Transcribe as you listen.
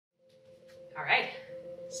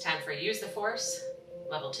It's time for Use the Force,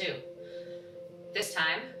 level 2. This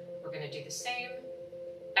time, we're going to do the same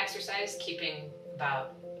exercise, keeping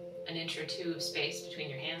about an inch or two of space between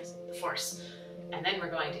your hands, the force. And then we're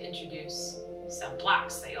going to introduce some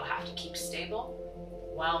blocks that you'll have to keep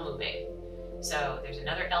stable while moving. So there's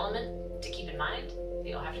another element to keep in mind that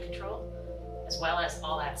you'll have to control, as well as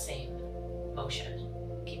all that same motion,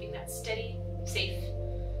 keeping that steady, safe,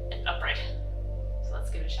 and upright. So let's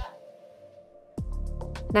give it a shot.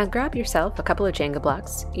 Now grab yourself a couple of Jenga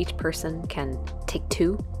blocks. Each person can take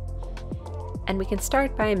 2. And we can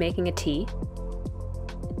start by making a T.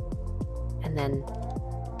 And then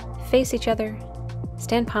face each other,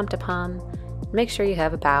 stand palm to palm. Make sure you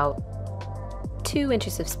have about 2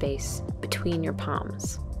 inches of space between your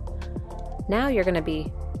palms. Now you're going to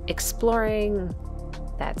be exploring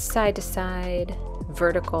that side to side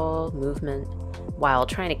vertical movement while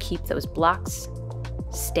trying to keep those blocks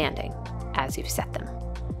standing as you've set them.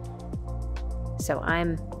 So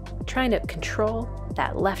I'm trying to control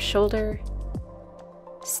that left shoulder,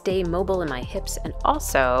 stay mobile in my hips, and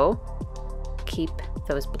also keep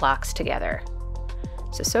those blocks together.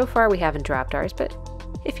 So far we haven't dropped ours, but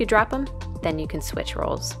if you drop them, then you can switch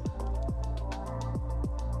roles.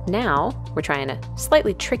 Now we're trying a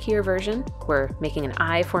slightly trickier version. We're making an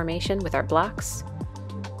I formation with our blocks,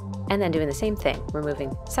 and then doing the same thing. We're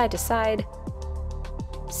moving side to side,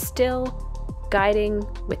 still guiding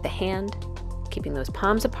with the hand, keeping those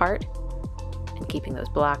palms apart and keeping those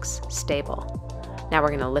blocks stable. Now we're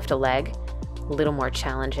going to lift a leg, a little more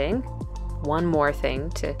challenging. One more thing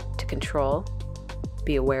to control,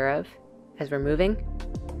 be aware of as we're moving.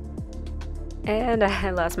 And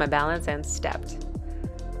I lost my balance and stepped.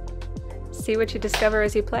 See what you discover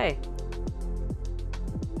as you play.